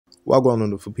Waguan,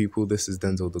 wonderful people, this is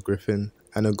Denzel the Griffin,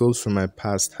 and a ghost from my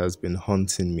past has been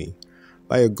haunting me.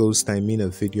 By a ghost, I mean a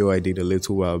video I did a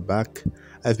little while back.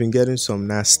 I've been getting some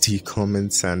nasty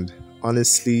comments, and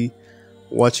honestly,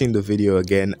 watching the video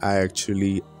again, I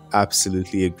actually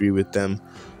absolutely agree with them.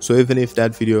 So even if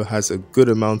that video has a good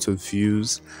amount of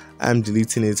views, I'm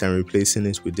deleting it and replacing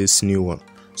it with this new one.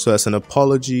 So as an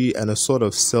apology and a sort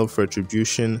of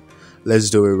self-retribution, let's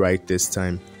do it right this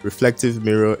time. Reflective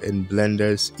mirror in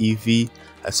Blender's Eevee,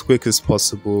 as quick as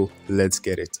possible. Let's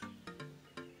get it.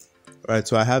 Alright,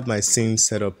 so I have my scene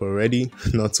set up already,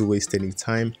 not to waste any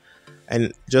time.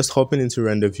 And just hopping into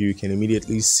render view, you can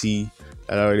immediately see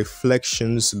that our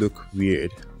reflections look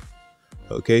weird.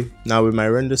 Okay, now with my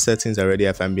render settings, I already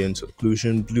have ambient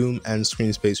occlusion, bloom, and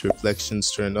screen space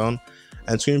reflections turned on.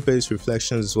 And screen space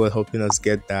reflections is what helping us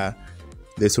get that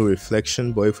little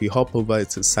reflection. But if we hop over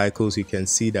to cycles, you can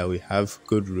see that we have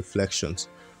good reflections.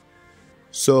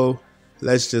 So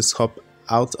let's just hop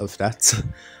out of that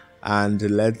and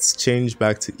let's change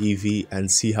back to Eevee and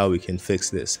see how we can fix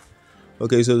this.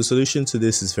 Okay, so the solution to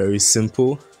this is very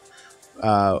simple.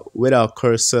 With our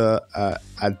cursor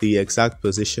at the exact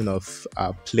position of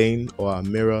our plane or our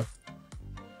mirror,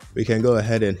 we can go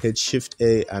ahead and hit Shift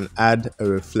A and add a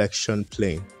reflection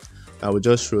plane. Now we'll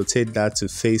just rotate that to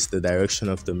face the direction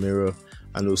of the mirror,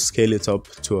 and we'll scale it up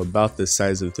to about the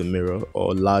size of the mirror,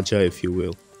 or larger if you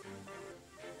will.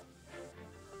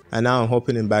 And now I'm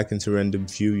hopping back into render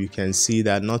view. You can see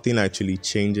that nothing actually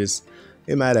changes.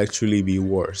 It might actually be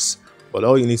worse. But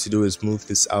all you need to do is move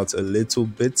this out a little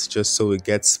bit just so it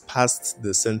gets past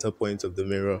the center point of the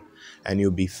mirror, and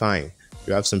you'll be fine.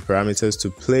 You have some parameters to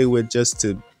play with just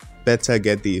to better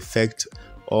get the effect,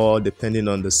 or depending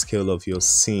on the scale of your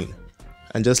scene.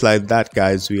 And just like that,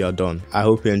 guys, we are done. I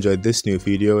hope you enjoyed this new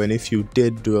video, and if you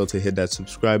did, do well to hit that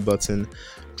subscribe button,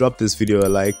 drop this video a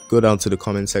like, go down to the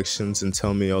comment sections and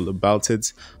tell me all about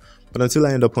it. But until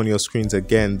I end up on your screens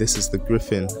again, this is the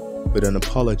Griffin with an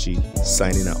apology,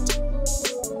 signing out.